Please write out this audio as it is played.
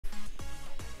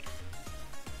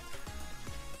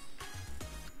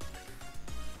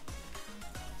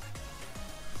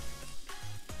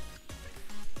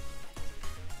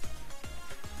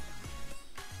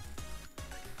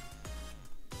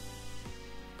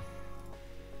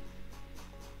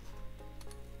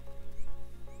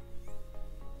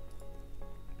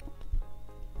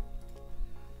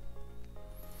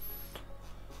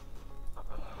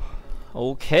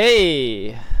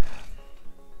Okay.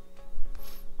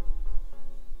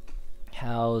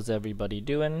 How's everybody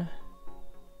doing?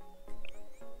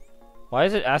 Why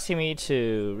is it asking me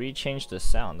to rechange the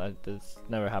sound? That's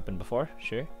never happened before.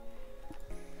 Sure.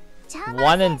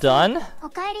 One and done?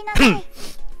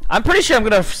 I'm pretty sure I'm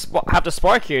gonna have to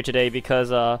spark here today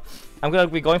because I'm gonna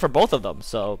be going for both of them.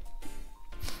 So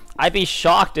I'd be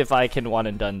shocked if I can one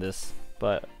and done this,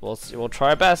 but we'll see. We'll try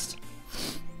our best.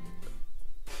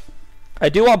 I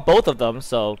do want both of them,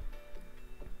 so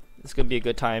it's gonna be a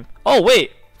good time. Oh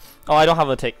wait! Oh, I don't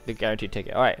have the guaranteed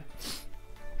ticket. All right.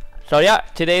 So yeah,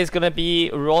 today is gonna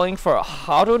be rolling for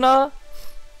Haruna.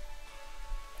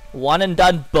 One and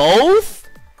done both.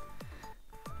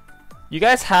 You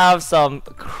guys have some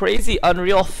crazy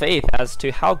unreal faith as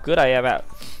to how good I am at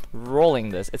rolling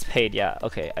this. It's paid, yeah.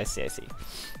 Okay, I see.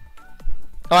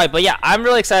 Alright, but yeah, I'm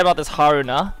really excited about this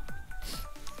Haruna.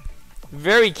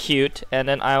 Very cute. And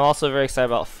then I'm also very excited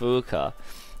about Fuuka.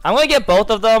 I'm gonna get both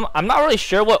of them. I'm not really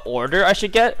sure what order I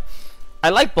should get. I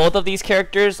like both of these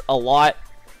characters a lot.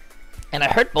 And I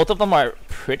heard both of them are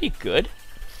pretty good,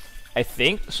 I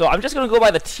think. So I'm just gonna go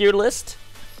by the tier list.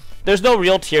 There's no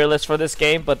real tier list for this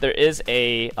game, but there is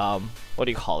a what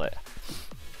do you call it?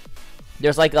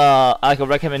 There's like a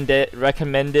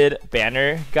recommended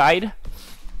banner guide.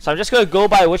 So I'm just gonna go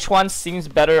by which one seems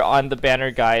better on the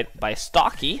banner guide by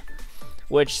Stocky,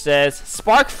 which says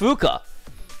Spark Fuuka.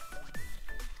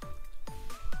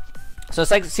 So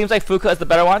it seems like Fuuka is the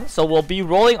better one. So we'll be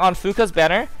rolling on Fuuka's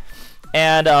banner,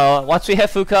 and once we hit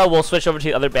Fuuka, we'll switch over to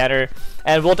the other banner,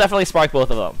 and we'll definitely spark both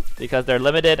of them because they're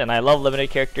limited, and I love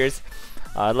limited characters.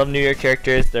 I love New Year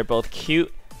characters. They're both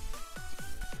cute.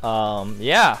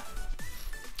 Yeah.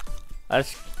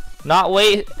 Let's not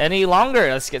wait any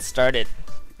longer. Let's get started.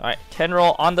 All right, 10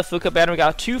 roll on the Fuuka banner. We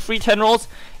got 2 free 10 rolls,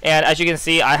 and as you can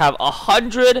see, I have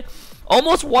 100,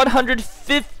 almost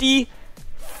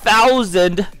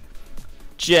 150,000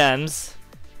 gems.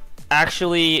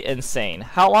 Actually insane.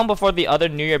 How long before the other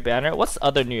New Year banner? What's the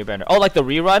other New Year banner? Oh, like the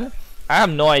rerun? I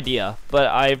have no idea, but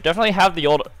I definitely have the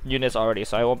old units already,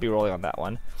 so I won't be rolling on that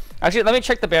one. Actually, let me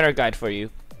check the banner guide for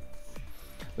you.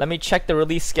 Let me check the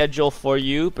release schedule for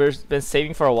you. Been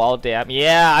saving for a while, damn.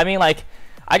 Yeah, I mean, like,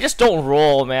 I just don't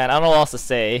roll, man. I don't know what else to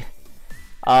say.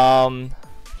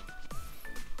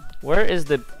 Where is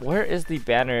the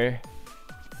banner?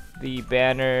 The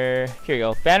banner. Here you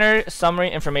go. Banner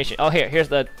summary information. Oh, here is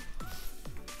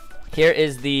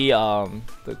the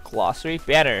glossary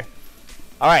banner.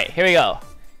 All right, here we go.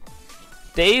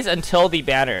 Days until the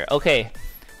banner. Okay.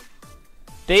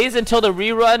 Days until the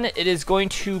rerun. It is going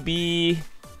to be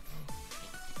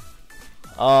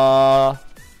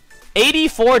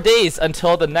 84 days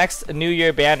until the next New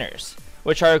Year banners,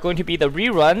 which are going to be the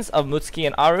reruns of Mutsuki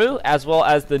and Aru, as well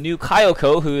as the new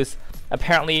Kayoko, who is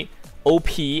apparently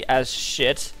OP as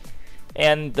shit,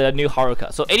 and the new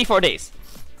Haruka. So 84 days.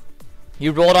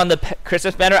 You rolled on the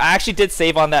Christmas banner. I actually did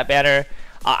save on that banner.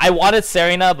 I wanted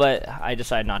Serena, but I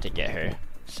decided not to get her.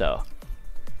 So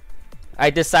I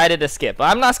decided to skip. But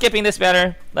I'm not skipping this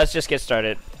banner. Let's just get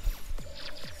started.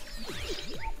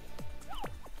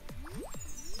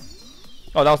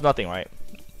 Oh, that was nothing, right?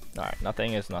 Alright,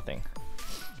 nothing is nothing.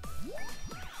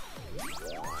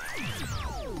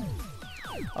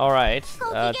 Alright,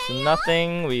 that's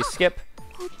nothing. We skip.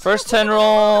 First 10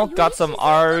 roll. Got some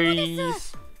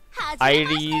Aries.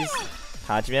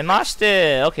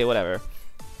 Hajimemashite. Okay, whatever.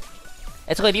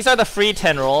 It's okay. These are the free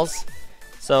 10 rolls.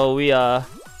 So we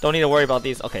don't need to worry about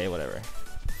these. Okay, whatever.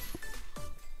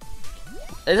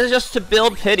 This is just to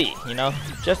build pity, you know?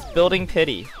 Just building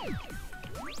pity.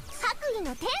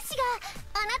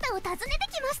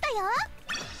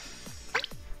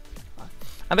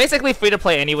 I'm basically free to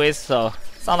play anyways, so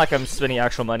it's not like I'm spending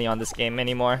actual money on this game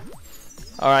anymore.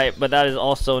 Alright, but that is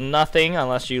also nothing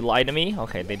unless you lie to me.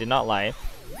 Okay, they did not lie.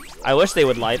 I wish they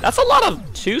would lie. That's a lot of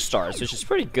 2 stars, which is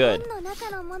pretty good. A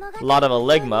lot of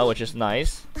Eligma, which is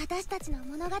nice.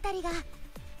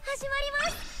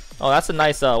 Oh, that's a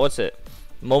nice, what's it?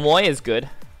 Momoi is good.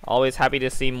 Always happy to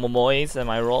see Momois in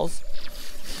my rolls.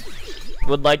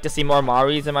 Would like to see more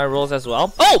Maris in my rolls as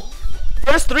well. Oh!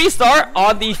 First 3-star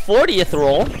on the 40th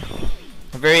roll.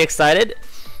 Very excited.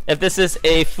 If this is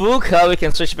a Fuuka, we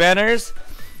can switch banners.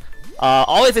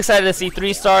 Always excited to see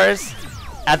 3 stars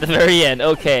at the very end.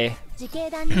 Okay.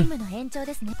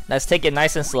 Let's take it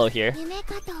nice and slow here.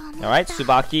 Alright,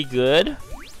 Tsubaki, good.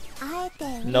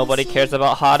 Nobody cares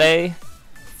about Hade.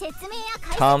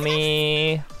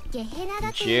 Tommy.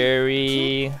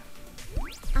 Jerry.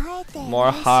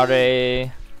 More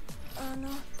Hade.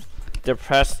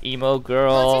 Depressed emo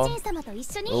girl.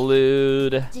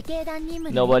 Lewd.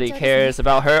 Nobody cares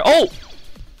about her. Oh!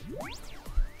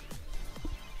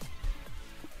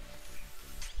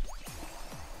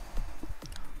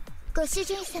 ご主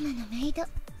人様のメイド、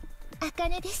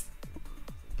茜です。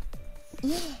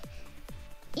いえ、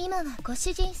今はご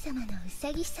主人様のウ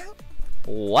サギさん。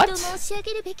What? と申し上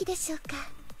げるべきでしょうか。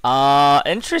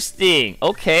Interesting.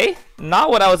 Okay, not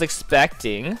what I was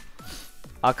expecting.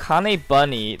 Akane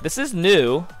Bunny. This is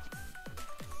new.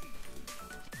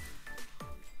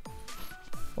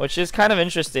 Which is kind of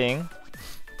interesting.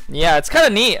 Yeah, it's kind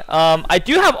of neat. I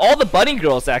do have all the bunny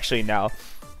girls actually now.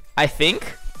 I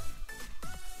think.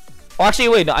 Oh, actually,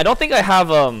 wait. No, I don't think I have.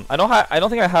 I don't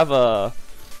think I have a.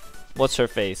 What's her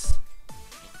face?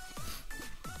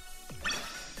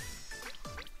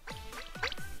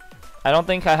 I don't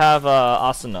think I have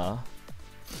Asuna.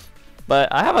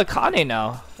 But I have a Kane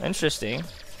now. Interesting.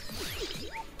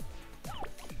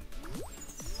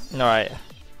 Alright.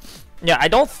 Yeah, I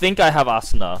don't think I have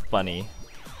Asuna Bunny.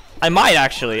 I might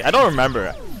actually. I don't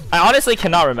remember. I honestly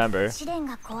cannot remember.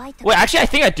 Wait, actually I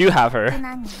think I do have her.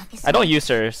 I don't use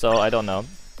her, so I don't know.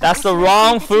 That's the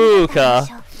wrong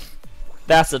Fuuka.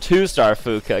 That's the 2-star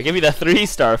Fuuka. Give me the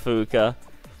 3-star Fuuka.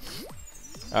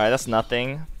 Alright, that's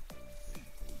nothing.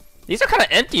 These are kind of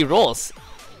empty rolls.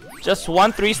 Just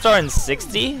 1 3-star and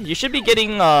 60? You should be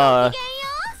getting 3 and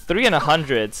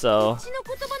 100, so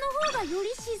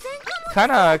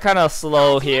kinda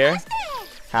slow here.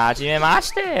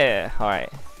 Hajimemashite. Alright.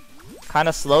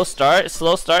 Kinda slow start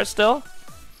still.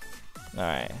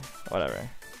 Alright, whatever.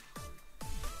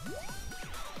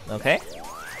 Okay.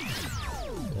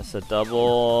 Just a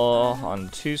double on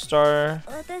 2-star.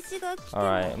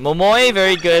 Alright. Momoi,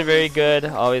 very good, very good.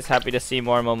 Always happy to see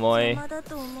more Momoi.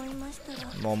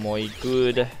 Momoi,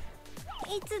 good.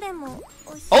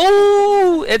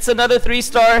 Oh! It's another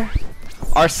 3-star.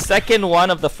 Our second one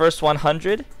of the first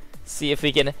 100. See if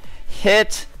we can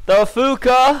hit the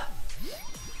Fuuka.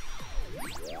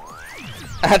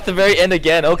 At the very end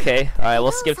again. Okay. Alright,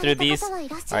 we'll skip through these.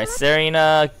 Alright,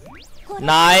 Serena.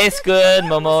 Nice, good.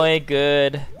 Momoi,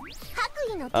 good.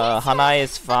 Hanai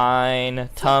is fine.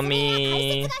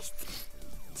 Tummy.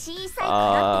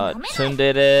 Tsundere.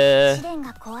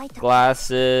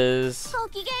 Glasses.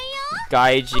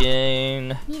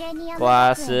 Gaijin.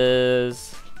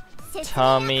 Glasses.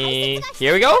 Tummy.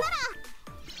 Here we go.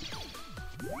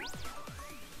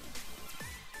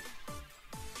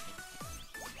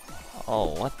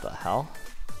 Oh, what the hell?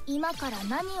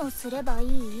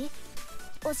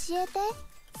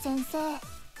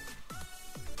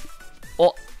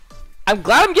 Well, I'm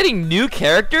glad I'm getting new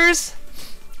characters,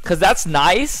 cause that's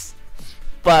nice.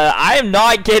 But I am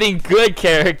not getting good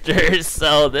characters,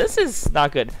 so this is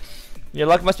not good. Your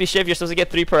luck must be shit if you're supposed to get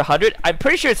 3 per 100. I'm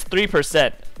pretty sure it's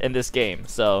 3% in this game,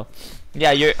 so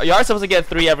yeah, you are supposed to get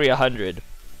 3 every 100.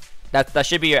 That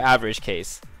should be your average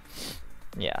case.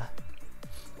 Yeah.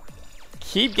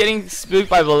 Keep getting spooked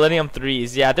by Millennium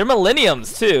 3s. Yeah, they're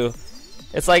Millenniums too.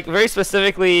 It's like very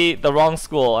specifically the wrong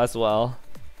school as well.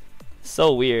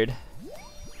 So weird.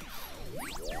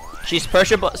 She's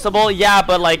purchasable, yeah,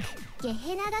 but like,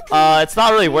 it's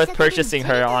not really worth purchasing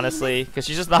her, honestly, because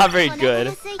she's just not very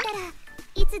good.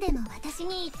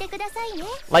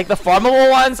 Like the farmable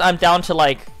ones, I'm down to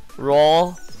like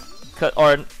roll,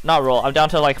 or not roll. I'm down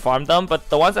to like farm them, but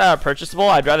the ones that are purchasable,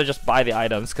 I'd rather just buy the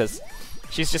items because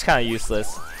she's just kind of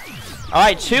useless.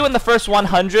 Alright, 2 in the first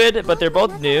 100, but they're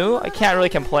both new. I can't really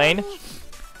complain.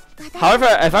 However,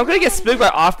 if I'm gonna get spooked by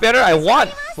off-banner, I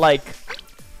want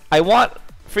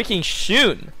freaking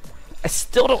Shun. I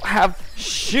still don't have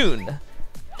Shun.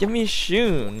 Give me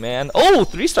Shun, man. Oh,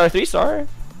 3-star, 3-star.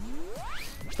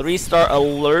 3-star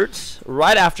alert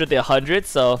right after the 100,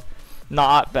 so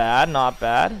not bad, not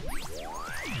bad.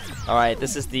 Alright,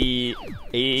 this is the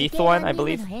 8th one, I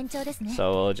believe.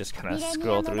 So we'll just kind of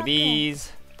scroll through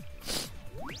these.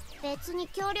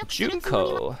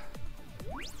 Junko.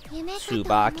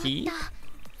 Tsubaki.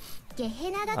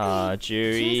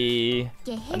 Jury.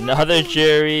 Another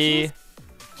Jury.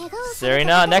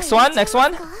 Serena. Next one, next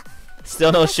one.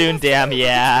 Still no Shun, damn,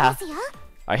 yeah.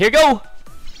 Alright, here we go.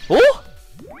 Oh!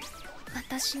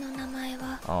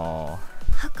 Oh.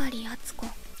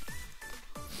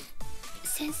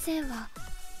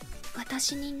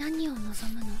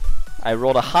 I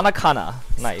rolled a Hanakana.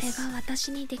 Nice.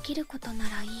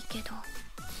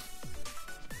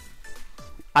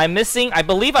 I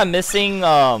believe I'm missing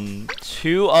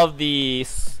 2 of the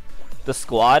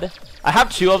squad. I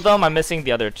have 2 of them, I'm missing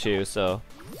the other 2, so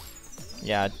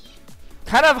yeah.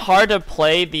 Kind of hard to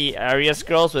play the Arius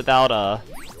girls without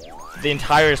the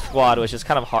entire squad, which is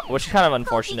kind of hard, which is kind of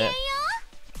unfortunate.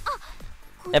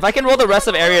 If I can roll the rest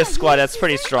of Arius squad, that's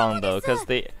pretty strong though, because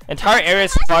the entire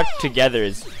Arius squad together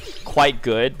is quite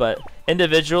good, but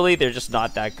individually they're just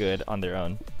not that good on their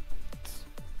own.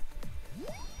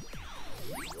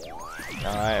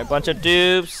 Alright, a bunch of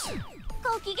dupes.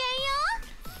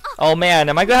 Oh man,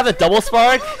 am I gonna have the double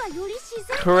spark?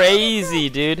 Crazy,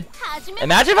 dude.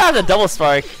 Imagine if I had the double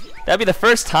spark. That'd be the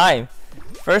first time.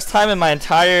 First time in my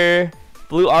entire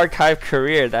Blue Archive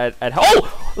career that I'd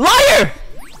oh! Liar!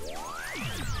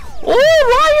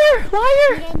 Oh,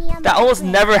 liar! That almost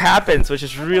never happens, which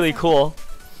is really cool.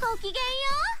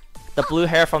 The blue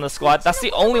hair from the squad. That's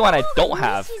the only one I don't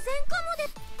have.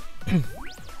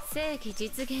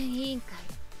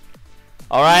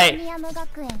 Alright.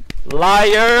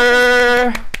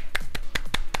 Liar!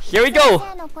 Here we go!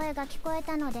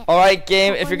 Alright,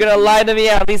 game. If you're gonna lie to me,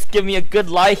 at least give me a good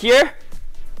lie here.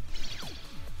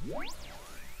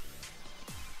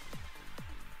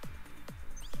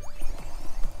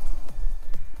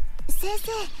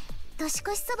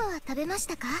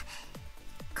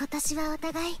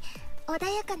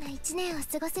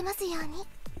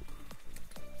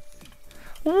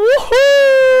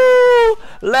 Woohoo!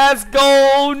 Let's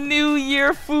go, New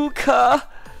Year Fuuka!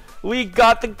 We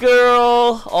got the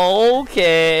girl.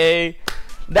 Okay.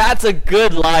 That's a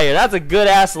good liar. That's a good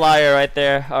ass liar right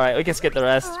there. Alright, we can skip the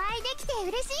rest.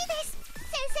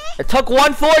 It took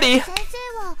 140,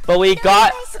 but we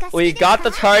got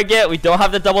the target. We don't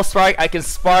have the double spark. I can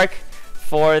spark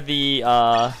for the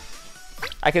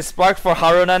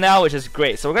Haruna now, which is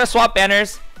great. So we're gonna swap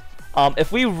banners.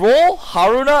 If we roll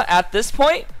Haruna at this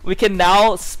point, we can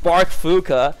now spark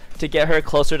Fuuka to get her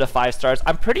closer to 5 stars.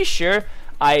 I'm pretty sure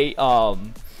I do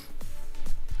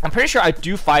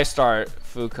 5-star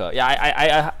Fuuka.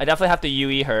 Yeah, I definitely have to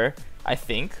UE her, I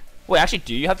think. Wait, actually,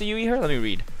 do you have to UE her? Let me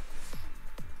read.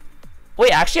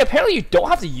 Wait, actually, apparently you don't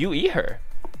have to UE her.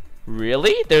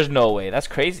 Really? There's no way. That's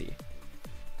crazy.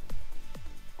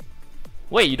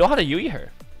 Wait, you don't have to UE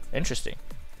her. Interesting.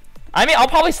 I mean, I'll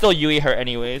probably still UE her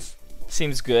anyways.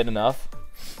 Seems good enough.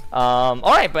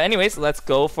 Alright, but anyways, let's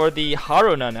go for the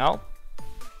Haruna now.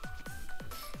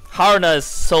 Haruna is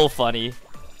so funny.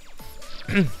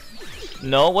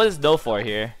 No? What is no for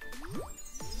here?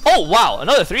 Oh, wow!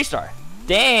 Another 3-star.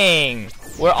 Dang!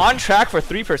 We're on track for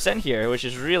 3% here, which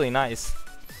is really nice.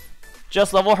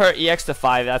 Just level her EX to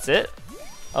 5, that's it?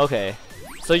 Okay.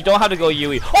 So you don't have to go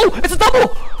UE. Oh! It's a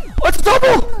double! Oh, it's a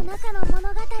double!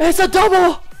 It's a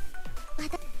double!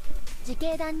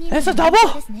 It's a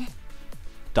double?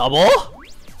 Double?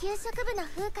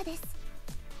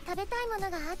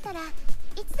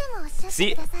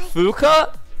 See,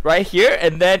 Fuuka right here,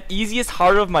 and then easiest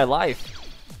heart of my life.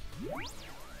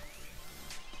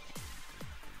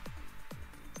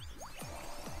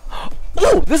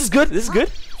 Oh, this is good. This is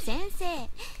good.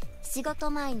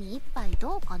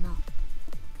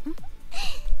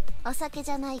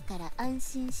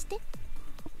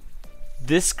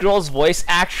 This girl's voice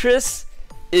actress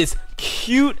is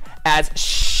cute as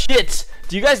shit.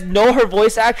 Do you guys know her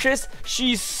voice actress?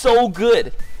 She's so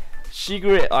good.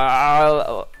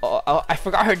 I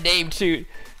forgot her name too.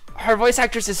 Her voice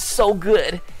actress is so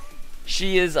good.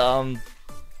 She is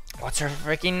what's her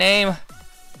freaking name?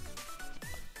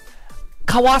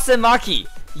 Kawasemaki.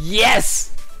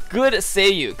 Yes, good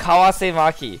seiyuu.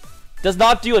 Kawasemaki does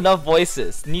not do enough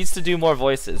voices. Needs to do more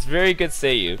voices. Very good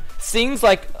seiyuu. Sings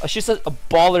like she's a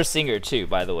baller singer too,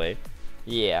 by the way.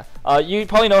 Yeah. You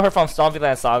probably know her from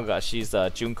Zombieland Saga. She's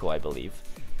Junko, I believe.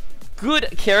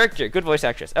 Good character, good voice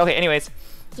actress. Okay, anyways.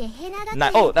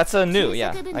 Oh, that's a new.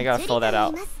 Yeah, I gotta fill that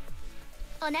out.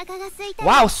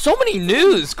 Wow, so many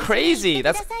news! Crazy.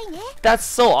 That's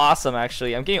so awesome.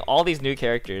 Actually, I'm getting all these new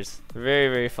characters.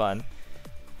 Very, very fun.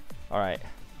 All right.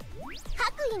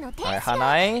 Alright,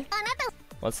 Hanae.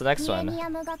 What's the next one?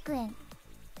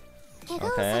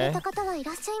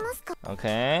 Okay. Okay.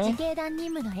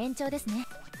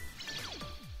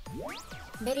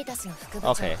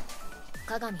 Okay.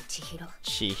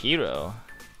 Chihiro.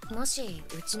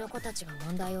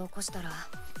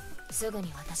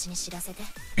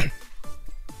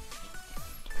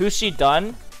 Who's she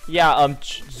done? Yeah,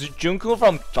 Junko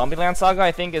from Zombieland Saga,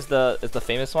 I think is the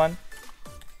famous one.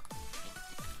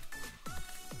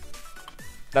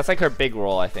 That's like her big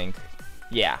role, I think.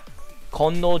 Yeah.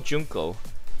 Konno Junko.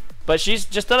 But she's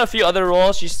just done a few other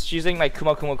roles. She's in like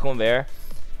Kuma Kuma Kuma Bear.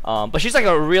 But she's like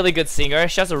a really good singer.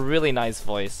 She has a really nice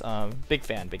voice. Big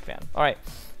fan, big fan. Alright.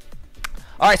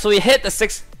 Alright, so we hit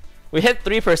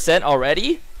 3%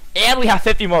 already. And we have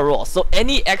 50 more rolls. So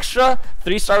any extra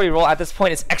 3-star we roll at this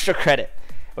point is extra credit.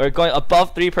 We're going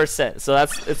above 3%. So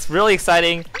it's really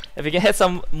exciting. If we can hit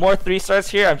some more 3-stars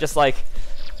here, I'm just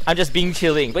being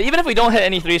chilling. But even if we don't hit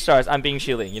any 3-stars, I'm being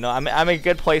chilling. You know, I'm in a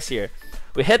good place here.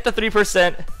 We hit the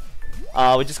 3%.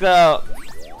 We're just gonna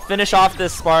finish off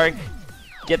this spark,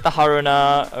 get the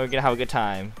Haruna, and we're gonna have a good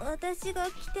time.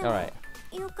 Alright.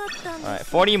 Alright,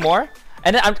 40 more.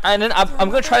 And then I'm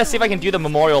gonna try to see if I can do the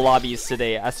memorial lobbies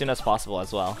today as soon as possible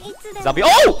as well. That'll be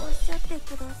oh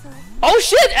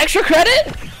shit! Extra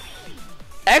credit?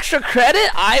 Extra credit?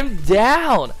 I'm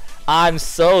down. I'm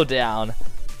so down.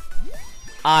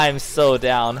 I'm so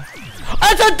down.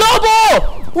 It's a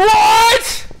double!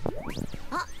 What?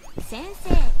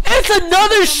 It's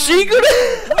another Shigure?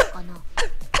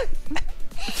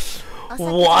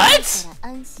 What?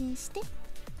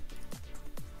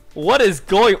 What is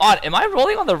going on? Am I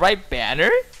rolling on the right banner?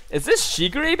 Is this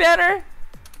Shigure banner?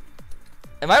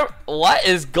 What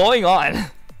is going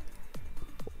on?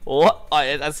 What?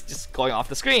 Oh, that's just going off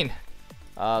the screen.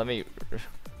 Let me.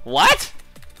 What?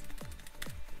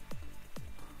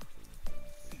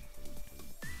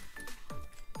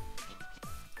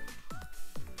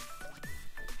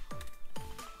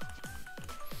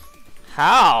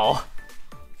 How?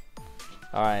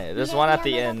 Alright, there's one at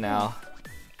the end now.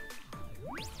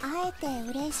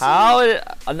 How?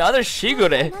 Another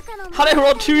Shigure? How did I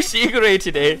roll 2 Shigure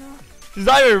today? She's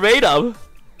not even rate up.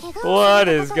 What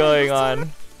is going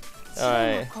on?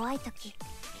 Alright.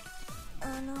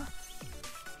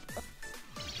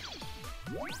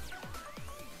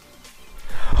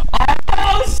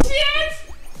 Oh shit!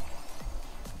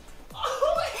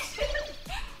 Oh shit!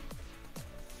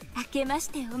 明けまし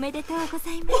ておめでとうご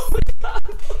ざいます。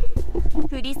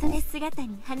振り袖姿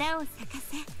に花を咲か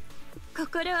せ、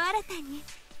心新たに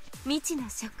未知の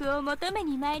食を求め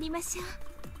に参りましょう。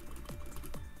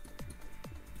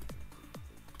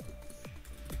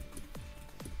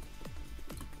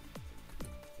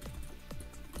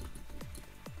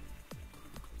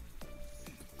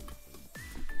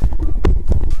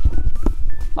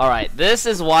Alright, this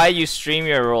is why you stream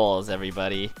your rolls,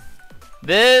 everybody.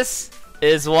 This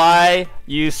is why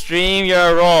you stream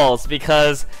your rolls,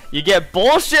 because you get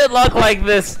bullshit luck like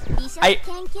this. I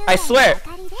swear,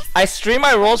 I stream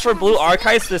my rolls for Blue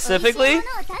Archive specifically.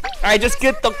 I just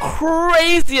get the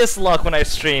craziest luck when I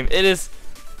stream. It is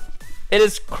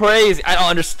crazy. I don't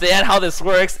understand how this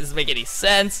works. It doesn't make any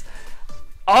sense.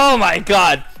 Oh my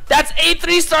god. That's 8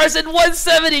 3-stars and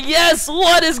 170. Yes,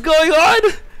 what is going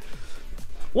on?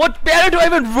 What banner do I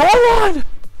even roll on?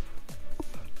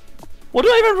 What do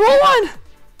I even roll on?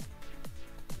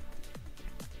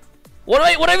 What do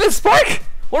I even spark?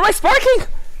 What am I sparking?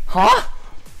 Huh?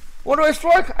 What do I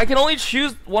spark? I can only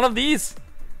choose one of these.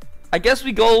 I guess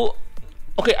we go.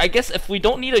 Okay, I guess if we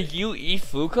don't need a UE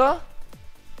Fuuka,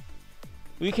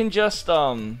 we can just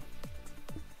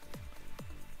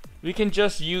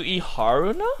UE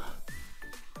Haruna?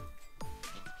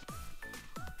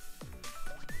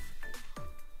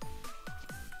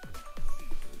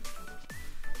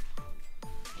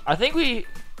 I think we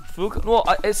Fuuka. Well,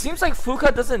 it seems like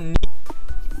Fuuka doesn't need.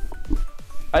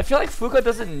 I feel like Fuuka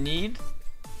doesn't need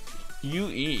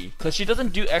UE because she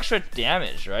doesn't do extra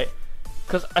damage, right?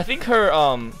 Because I think her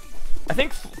I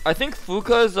think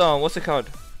Fuuka's what's it called?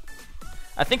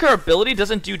 I think her ability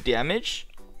doesn't do damage.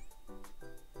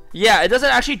 Yeah, it doesn't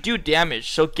actually do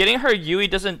damage. So getting her UE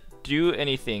doesn't do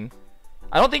anything.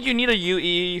 I don't think you need a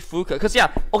UE Fuuka. Because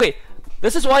yeah, okay,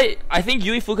 this is why I think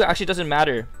UE Fuuka actually doesn't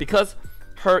matter, because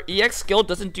her EX skill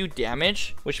doesn't do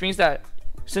damage, which means that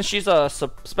since she's a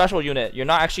special unit, you're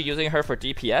not actually using her for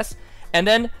DPS. And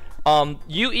then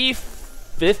UE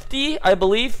 50, I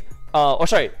believe, or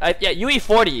sorry, yeah, UE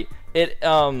 40, it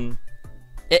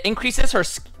increases her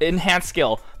enhanced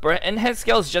skill, but her enhanced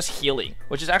skill is just healing,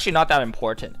 which is actually not that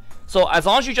important. So as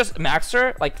long as you just max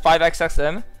her like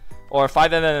 5xxm or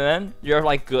 5mmmm, you're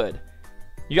like good.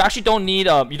 You actually don't need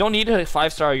to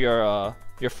 5-star your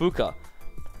Fuuka.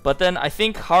 But then I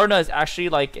think Haruna is actually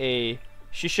like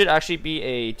she should actually be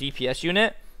a DPS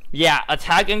unit. Yeah,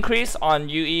 attack increase on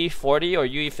UE 40 or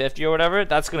UE 50 or whatever,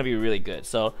 that's gonna be really good.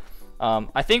 So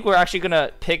I think we're actually gonna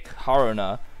pick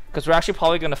Haruna, because we're actually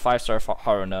probably gonna 5-star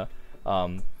Haruna.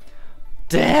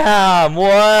 Damn,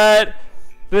 what?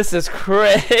 This is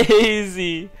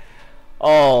crazy.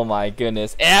 Oh my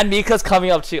goodness. And Mika's coming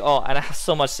up too. Oh, and I have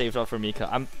so much saved up for Mika.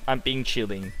 I'm being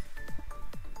chilling.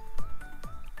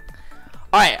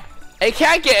 Alright, it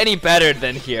can't get any better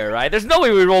than here, right? There's no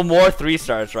way we roll more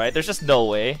 3-stars, right? There's just no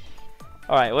way.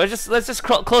 Alright, let's just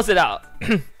close it out.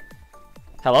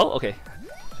 Hello? Okay.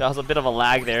 That was a bit of a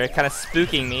lag there, kind of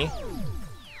spooking me.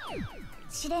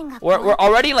 We're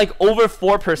already like over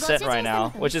 4% right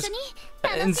now, which is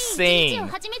insane.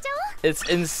 It's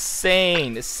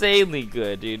insane. Insanely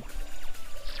good, dude.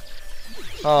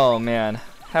 Oh man,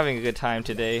 having a good time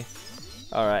today.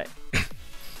 Alright.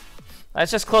 Let's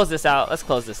just close this out. Let's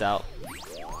close this out.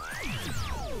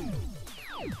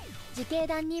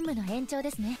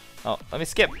 Oh, let me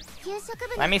skip.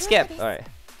 Let me skip. Alright.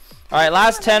 Alright,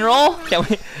 last 10 roll. Can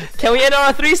we end on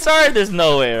a 3-star? There's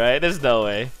no way, right? There's no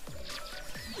way.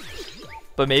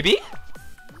 But maybe?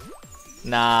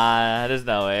 Nah, there's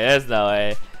no way. There's no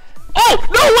way. Oh!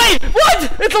 No way!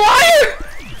 What? It's a liar!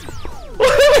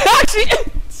 Actually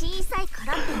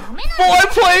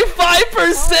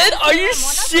 4.5%? Are you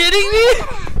shitting me?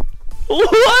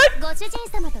 What?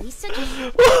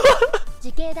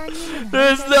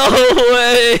 There's no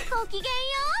way.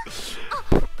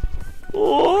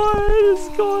 What is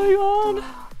going on?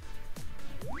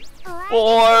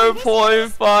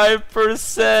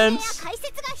 4.5%.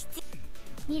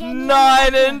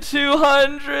 9 and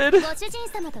 200.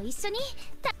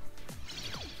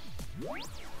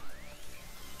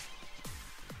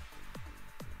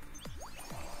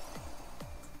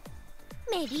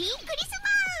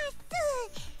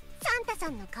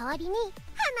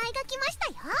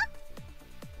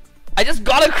 I just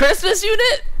got a Christmas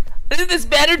unit? Did this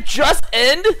banner just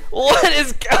end? What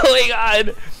is going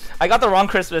on? I got the wrong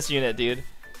Christmas unit, dude.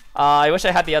 I wish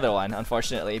I had the other one,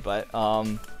 unfortunately, but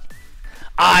I'm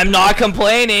not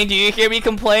complaining. Do you hear me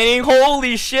complaining?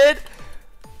 Holy shit!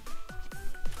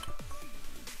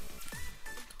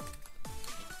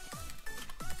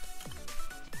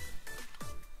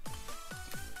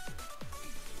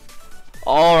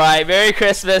 Alright, Merry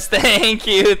Christmas. Thank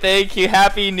you, thank you.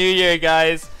 Happy New Year,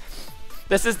 guys.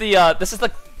 This is the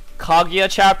Kaguya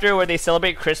chapter where they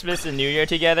celebrate Christmas and New Year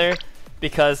together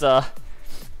because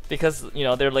you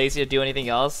know they're lazy to do anything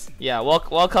else. Yeah,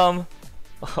 welcome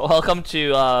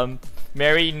to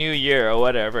Merry New Year or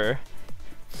whatever.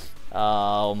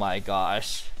 Oh my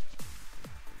gosh.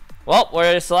 Well,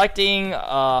 we're selecting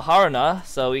Haruna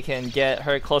so we can get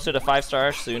her closer to 5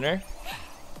 stars sooner.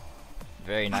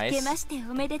 Very nice.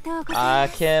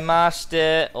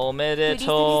 Akemashite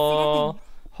omedetou.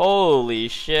 Holy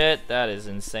shit, that is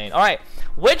insane. Alright,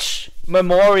 which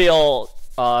memorial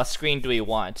screen do we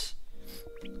want?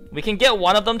 We can get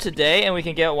one of them today and we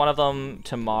can get one of them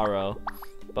tomorrow.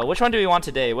 But which one do we want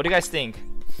today? What do you guys think?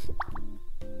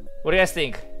 What do you guys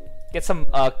think? Get some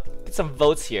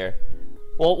votes here.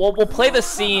 We'll play the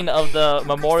scene of the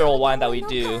memorial one that we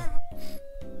do.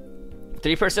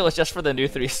 3% was just for the new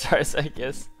 3 stars, I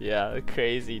guess. Yeah,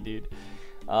 crazy, dude.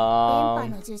 Yeah,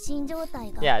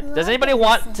 does anybody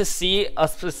want to see a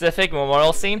specific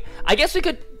memorial scene? I guess we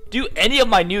could do any of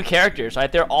my new characters,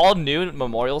 right? They're all new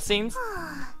memorial scenes.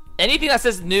 Anything that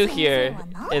says new here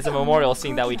is a memorial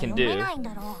scene that we can do.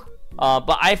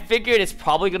 But I figured it's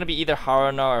probably gonna be either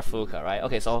Haruna or Fuuka, right?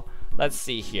 Okay, so let's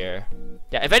see here.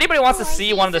 Yeah, if anybody wants to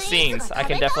see one of the scenes, I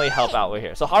can definitely help out with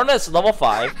here. So Haruna is level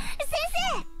 5.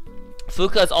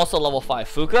 Fuuka is also level 5.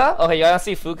 Fuuka? Okay, you wanna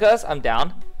see Fuuka's? I'm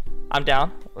down. I'm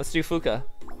down. Let's do Fuuka.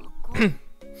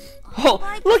 Oh,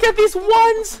 look at these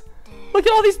ones! Look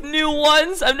at all these new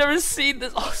ones! I've never seen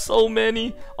this. Oh, so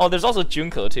many. Oh, there's also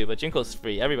Junko too, but Junko's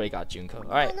free. Everybody got Junko.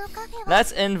 Alright.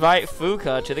 Let's invite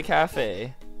Fuuka to the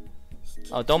cafe.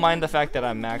 Oh, don't mind the fact that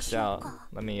I'm maxed out.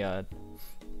 Let me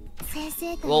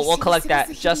we'll collect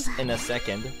that just in a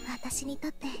second.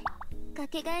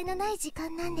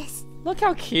 Look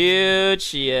how cute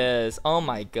she is. Oh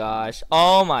my gosh.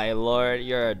 Oh my lord,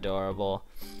 you're adorable.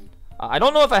 I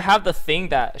don't know if I have the thing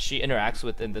that she interacts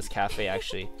with in this cafe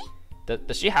actually.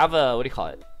 Does she have a, what do you call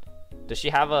it? Does she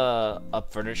have a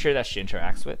furniture that she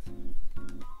interacts with?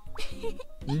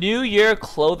 New Year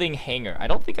clothing hanger. I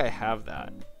don't think I have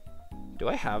that. Do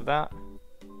I have that?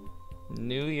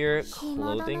 New Year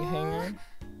clothing hanger?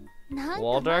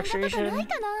 Wall decoration?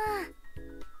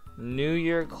 New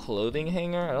Year clothing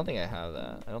hanger? I don't think I have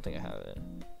that. I don't think I have it.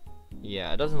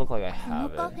 Yeah, it doesn't look like I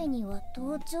have it.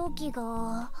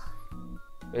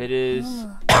 It is...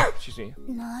 Excuse me.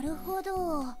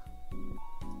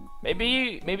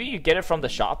 Maybe you get it from the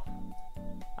shop?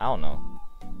 I don't know.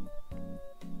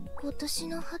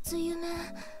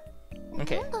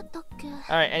 Okay.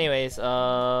 Alright, anyways,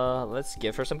 let's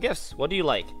give her some gifts. What do you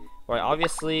like? Alright,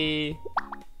 obviously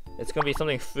it's gonna be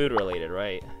something food related,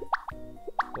 right?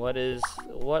 What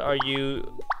are you...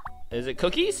 Is it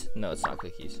cookies? No, it's not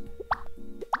cookies.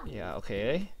 Yeah,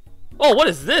 okay. Oh, what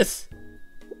is this?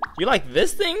 You like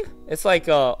this thing? It's like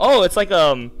oh, it's like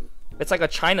a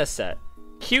China set.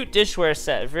 Cute dishware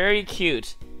set, very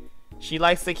cute. She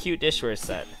likes the cute dishware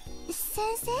set.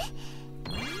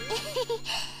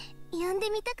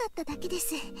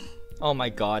 Oh my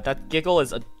god, that giggle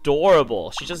is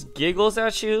adorable. She just giggles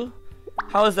at you?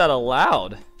 How is that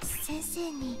allowed?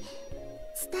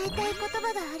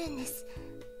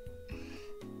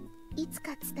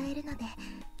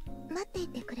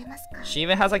 She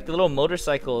even has like the little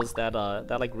motorcycles that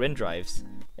like Rin drives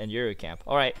in Eurocamp.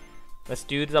 Alright, let's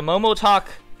do the Momo talk.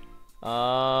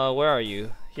 Where are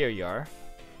you? Here you are.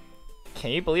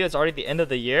 Can you believe it's already the end of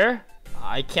the year?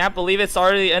 I can't believe it's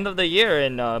already the end of the year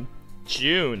in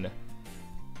June.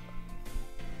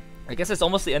 I guess it's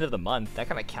almost the end of the month. That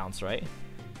kind of counts, right?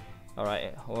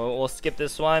 Alright, we'll skip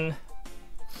this one.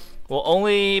 We'll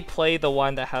only play the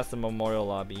one that has the memorial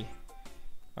lobby.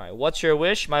 Alright, what's your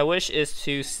wish? My wish is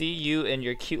to see you in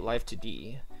your cute life to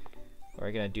D.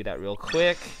 We're gonna do that real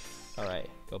quick. Alright,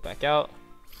 go back out.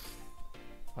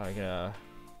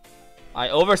 I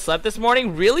overslept this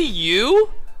morning? Really? You?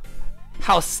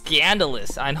 How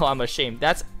scandalous. I know, I'm ashamed.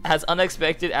 That's as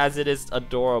unexpected as it is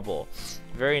adorable.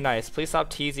 Very nice. Please stop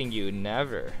teasing you.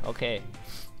 Never. Okay.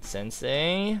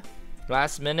 Sensei.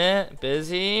 Last minute.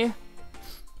 Busy.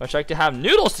 Would you like to have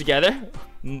noodles together?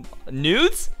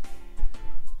 Nudes?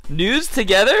 Nudes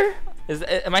together?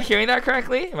 Am I hearing that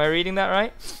correctly? Am I reading that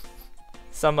right?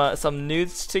 Some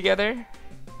nudes together?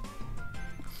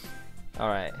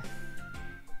 Alright.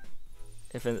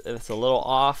 If it's a little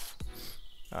off.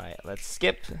 Alright, let's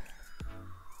skip.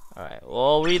 Alright,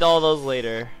 we'll read all those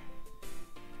later.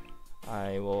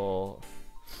 I will...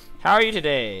 How are you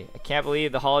today? I can't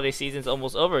believe the holiday season's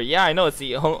almost over. Yeah, I know, it's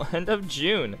the end of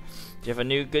June. Do you have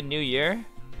a good new year?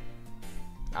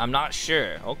 I'm not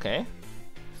sure. Okay.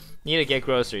 Need to get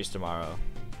groceries tomorrow.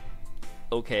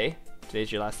 Okay.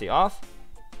 Today's your last day off.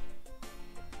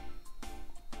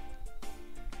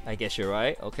 I guess you're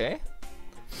right. Okay.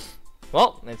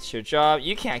 Well, it's your job.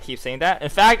 You can't keep saying that. In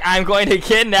fact, I'm going to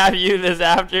kidnap you this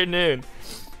afternoon.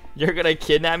 You're gonna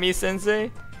kidnap me,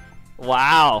 Sensei?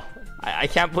 Wow. I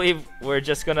can't believe we're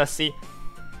just gonna see.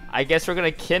 I guess we're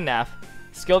gonna kidnap.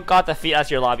 Still got the feet as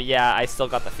your lobby. Yeah, I still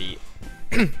got the feet.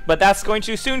 But that's going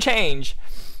to soon change.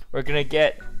 We're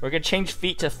gonna change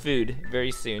feet to food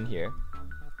very soon here.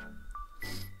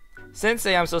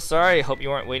 Sensei, I'm so sorry. Hope you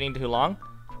weren't waiting too long.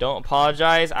 Don't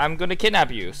apologize. I'm gonna kidnap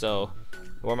you. So,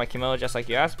 wore my kimono just like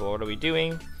you asked. But what are we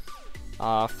doing?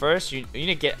 First, you need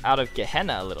to get out of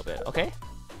Gehenna a little bit. Okay?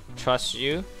 Trust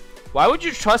you. Why would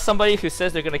you trust somebody who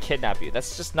says they're gonna kidnap you?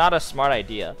 That's just not a smart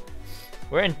idea.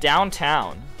 We're in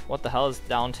downtown. What the hell is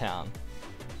downtown?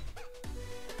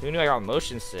 Who knew I got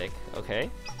motion sick?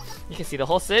 Okay. You can see the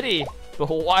whole city. But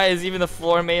why is even the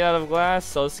floor made out of glass?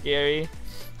 So scary.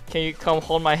 Can you come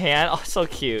hold my hand? Oh, so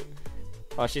cute.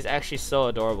 Oh, she's actually so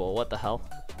adorable. What the hell?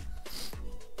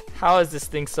 How is this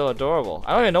thing so adorable?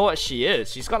 I don't even know what she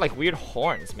is. She's got like weird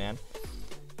horns, man.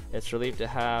 It's relieved to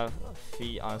have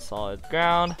feet on solid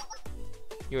ground.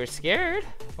 You were scared?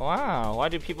 Wow. Why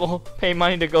do people pay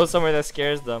money to go somewhere that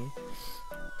scares them?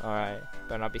 Alright.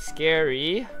 Better not be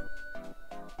scary.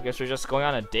 I guess we're just going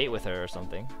on a date with her or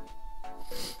something.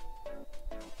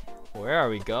 Where are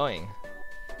we going?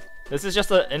 This is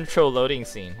just an intro loading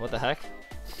scene. What the heck?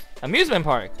 Amusement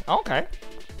park. Okay.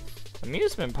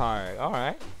 Amusement park.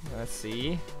 Alright. Let's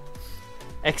see.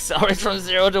 Accelerate from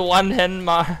 0 to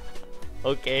 110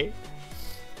 Okay.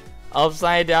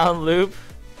 Upside down loop.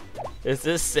 Is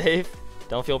this safe?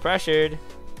 Don't feel pressured.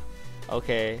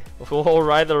 Okay. We'll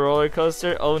ride the roller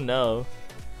coaster. Oh no.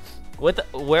 With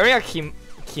wearing a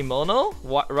kimono?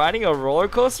 Riding a roller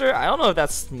coaster? I don't know if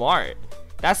that's smart.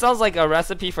 That sounds like a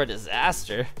recipe for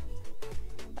disaster.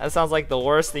 That sounds like the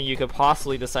worst thing you could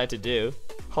possibly decide to do.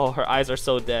 Oh, her eyes are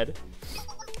so dead.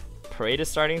 Parade is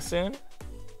starting soon.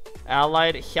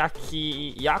 Allied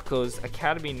Hyakuyako's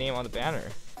academy name on the banner.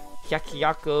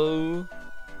 Hyakuyako.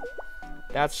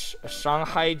 That's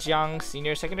Shanghai Jiang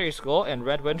Senior Secondary School and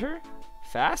Red Winter?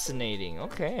 Fascinating,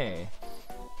 okay.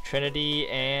 Trinity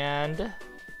and...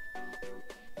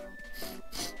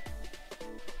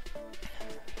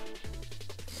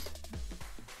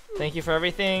 Thank you for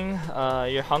everything.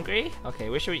 You're hungry? Okay,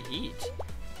 where should we eat?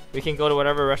 We can go to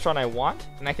whatever restaurant I want,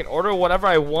 and I can order whatever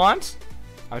I want?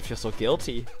 I would feel so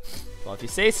guilty. Well, if you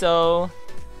say so.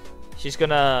 She's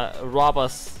gonna rob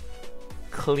us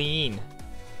clean.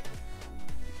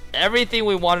 Everything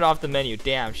we wanted off the menu.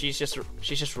 Damn, she's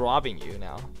just robbing you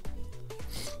now.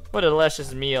 What a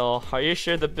delicious meal. Are you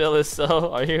sure the bill is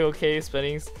so? Are you okay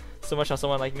spending so much on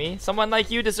someone like me? Someone like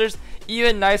you deserves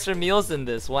even nicer meals than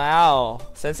this. Wow.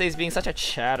 Sensei's being such a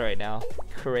Chad right now.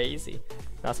 Crazy.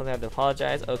 Not something I have to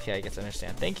apologize. Okay, I guess I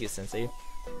understand. Thank you, Sensei.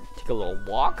 Take a little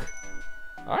walk.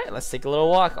 Alright, let's take a little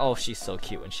walk. Oh, she's so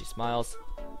cute when she smiles.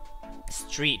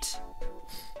 Street.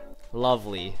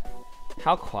 Lovely.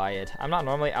 How quiet. I'm not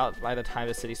normally out by the time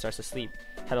the city starts to sleep.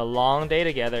 Had a long day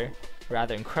together.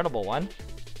 Rather incredible one.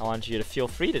 I want you to feel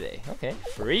free today. Okay,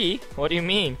 free? What do you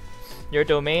mean? Your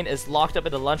domain is locked up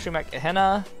in the lunchroom at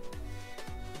Gehenna.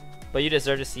 But you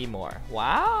deserve to see more.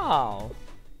 Wow.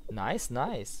 Nice,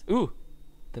 nice. Ooh,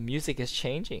 the music is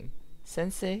changing.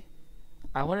 Sensei,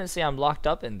 I wouldn't say I'm locked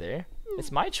up in there.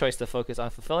 It's my choice to focus on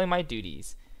fulfilling my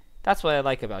duties. That's what I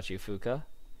like about you, Fuuka.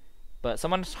 But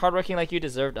someone hardworking like you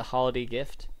deserved a holiday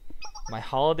gift. My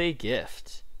holiday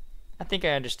gift. I think I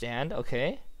understand.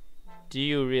 Okay. Do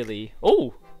you really?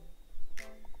 Oh!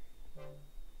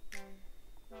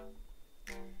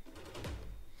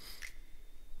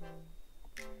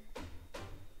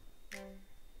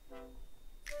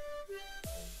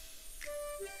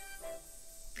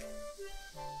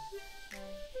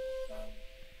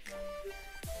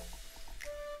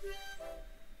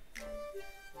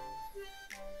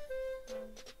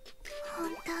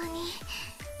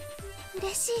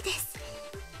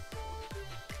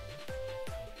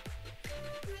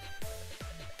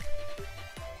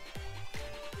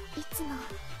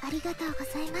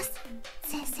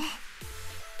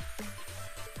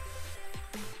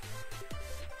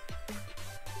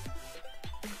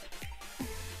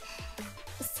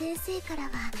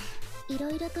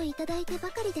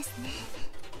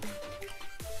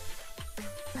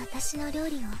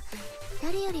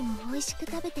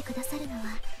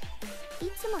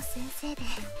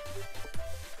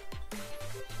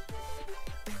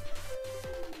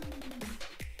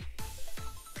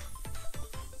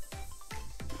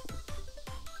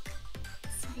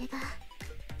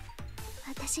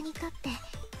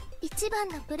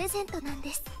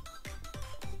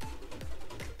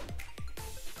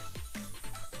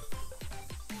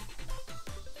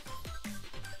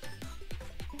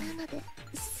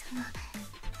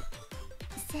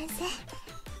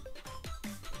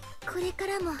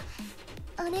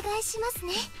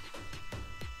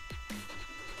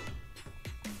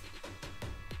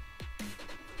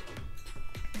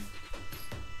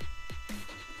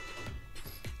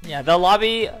 Yeah, the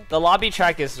lobby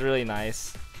track is really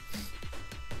nice.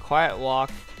 Quiet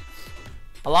walk.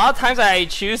 A lot of times I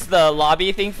choose the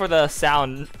lobby thing for the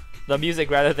sound, the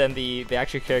music, rather than the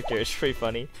actual character. It's pretty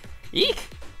funny. Eek!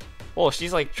 Oh,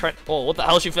 she's like trying. Oh, what the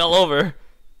hell? She fell over.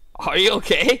 Are you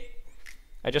okay?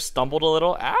 I just stumbled a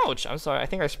little. Ouch! I'm sorry. I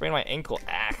think I sprained my ankle.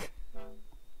 Ack.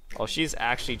 Oh, she's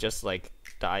actually just like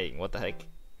dying. What the heck?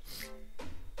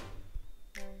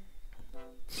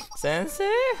 Sensei?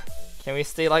 Can we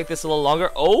stay like this a little longer?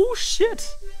 Oh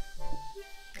shit!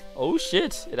 Oh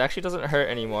shit! It actually doesn't hurt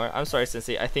anymore. I'm sorry,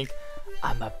 Sensei. I think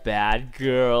I'm a bad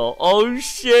girl. Oh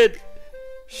shit!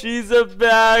 She's a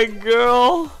bad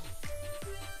girl.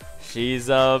 She's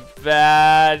a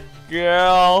bad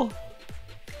girl.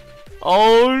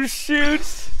 Oh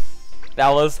shoot! That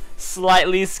was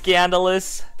slightly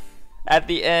scandalous at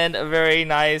the end. Very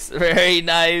nice, very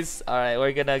nice. Alright,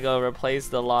 we're gonna go replace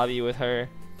the lobby with her.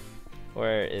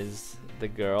 Where is the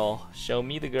girl? Show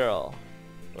me the girl.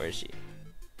 Where is she?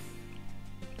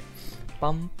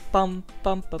 Bum bum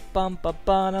bum ba bum ba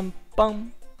bum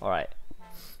bum. Alright.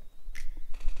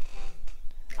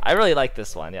 I really like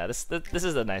this one. Yeah, this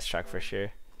is a nice track for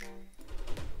sure.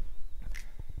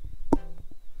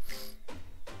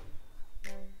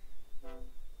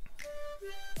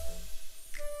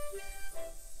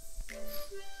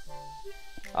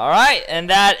 Alright, and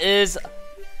that is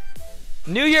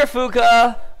New Year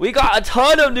Fuuka. We got a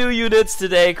ton of new units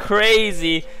today.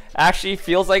 Crazy. Actually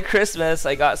feels like Christmas.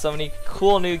 I got so many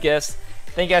cool new gifts.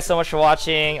 Thank you guys so much for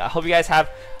watching. I hope you guys have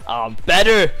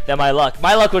better than my luck.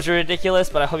 My luck was ridiculous,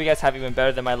 but I hope you guys have even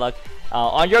better than my luck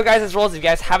on your guys' rolls if you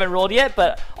guys haven't rolled yet.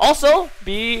 But also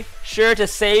be sure to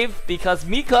save, because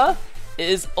Mika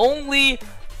is only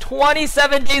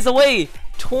 27 days away.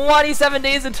 27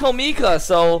 days until Mika.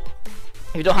 So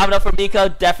if you don't have enough for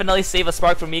Mika, definitely save a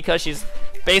spark for Mika. She's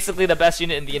basically the best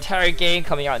unit in the entire game,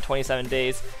 coming out in 27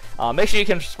 days. Make sure you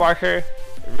can spark her.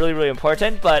 Really, really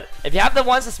important. But if you have the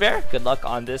ones to spare, good luck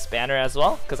on this banner as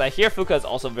well, because I hear Fuuka is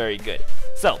also very good.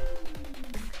 So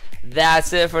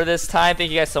that's it for this time.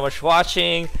 Thank you guys so much for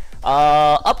watching.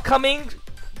 Upcoming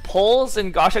polls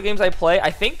and gacha games I play,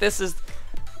 I think this is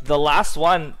the last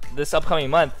one this upcoming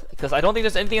month, because I don't think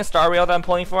there's anything in Star Rail that I'm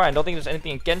pulling for. I don't think there's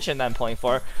anything in Genshin that I'm pulling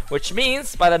for, which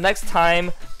means by the next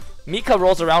time Mika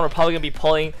rolls around, we're probably going to be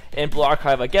pulling in Blue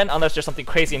Archive again, unless there's something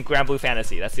crazy in Grand Blue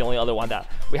Fantasy. That's the only other one that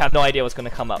we have no idea what's going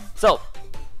to come up. So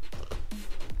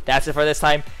that's it for this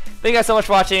time. Thank you guys so much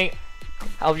for watching.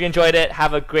 I hope you enjoyed it.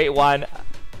 Have a great one.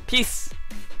 Peace.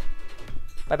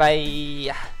 Bye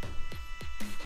bye.